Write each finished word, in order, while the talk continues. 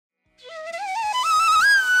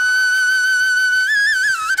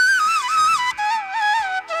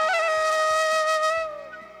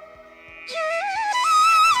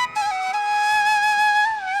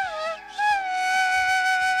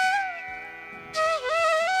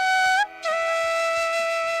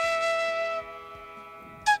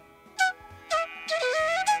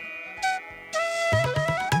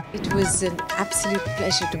was an absolute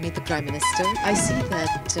pleasure to meet the Prime Minister. I see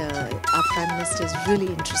that our Prime Minister is really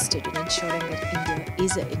interested in ensuring that India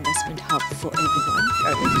is an investment hub for everyone.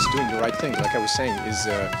 I think he's doing the right thing. Like I was saying,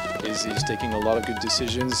 he's taking a lot of good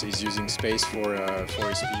decisions. He's using space for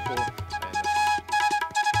his people.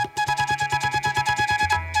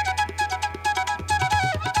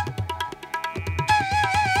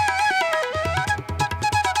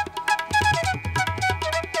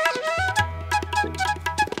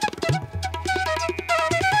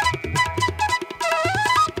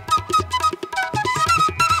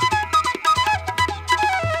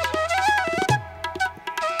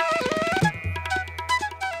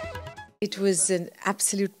 It was an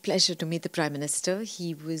absolute pleasure to meet the Prime Minister.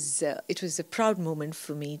 It was a proud moment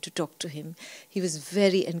for me to talk to him. He was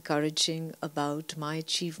very encouraging about my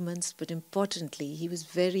achievements, but importantly, he was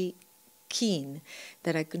very keen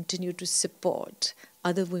that I continue to support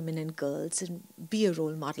other women and girls and be a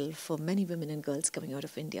role model for many women and girls coming out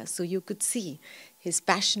of India. So you could see his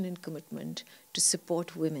passion and commitment to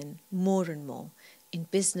support women more and more in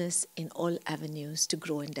business, in all avenues to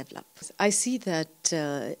grow and develop. I see that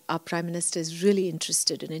our Prime Minister is really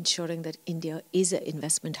interested in ensuring that India is an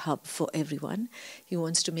investment hub for everyone. He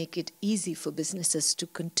wants to make it easy for businesses to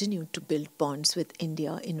continue to build bonds with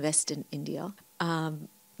India, invest in India.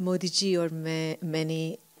 Modi ji और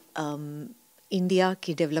मैंने India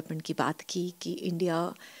की development की बात की कि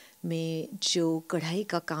India में जो कढ़ाई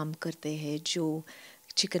का काम करते हैं, जो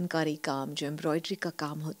चिकनकारी काम, जो एम्ब्रॉयडरी का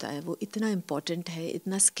काम होता है, वो इतना इम्पॉर्टेंट है,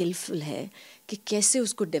 इतना स्किलफुल है कि कैसे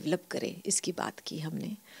उसको डेवलप करें, इसकी बात की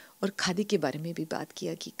हमने. और खादी के बारे में भी बात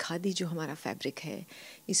किया कि खादी जो हमारा फैब्रिक है,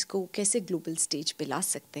 इसको कैसे ग्लोबल स्टेज पे ला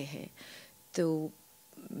सकते हैं. तो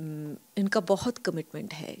इनका बहुत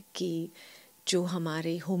कमिटमेंट है कि जो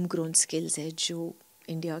हमारे होम ग्रोन स्किल्स है, जो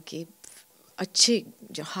इंडिया के अच्छे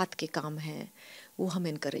जो हाथ के काम हैं, वो हम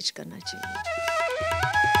इनकरेज करना चाहिए.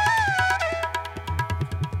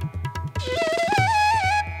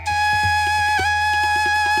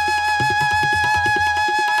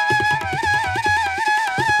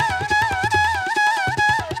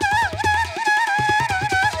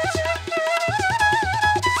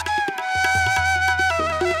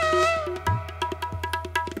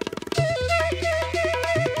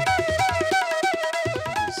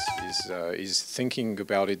 Is thinking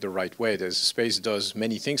about it the right way. Space does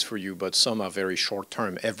many things for you, but some are very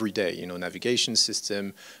short-term, every day. You know, navigation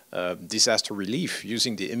system, disaster relief,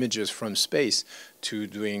 using the images from space to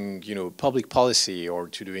doing, you know, public policy or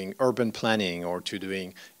to doing urban planning or to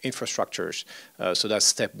doing infrastructures. So that's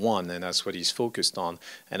step one, and that's what he's focused on.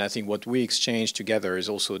 And I think what we exchange together is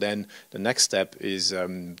also then the next step is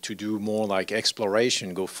to do more like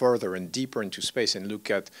exploration, go further and deeper into space and look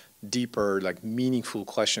at deeper, like meaningful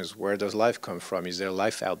questions. Where does life come from? Is there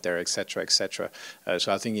life out there, etc., etc.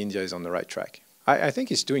 So I think India is on the right track. I think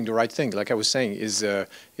he's doing the right thing. Like I was saying,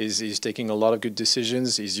 he's taking a lot of good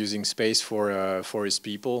decisions. He's using space for his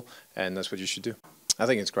people, and that's what you should do. I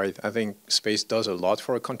think it's great. I think space does a lot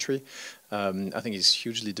for a country. I think it's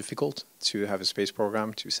hugely difficult to have a space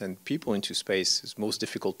program, to send people into space. It's the most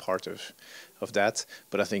difficult part of that.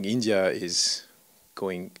 But I think India is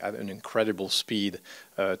going at an incredible speed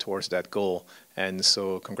towards that goal. And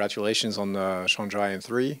so congratulations on Chandrayaan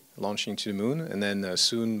 3 launching to the moon. And then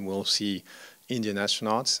soon we'll see Indian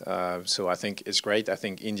astronauts. So I think it's great. I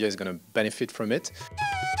think India is going to benefit from it.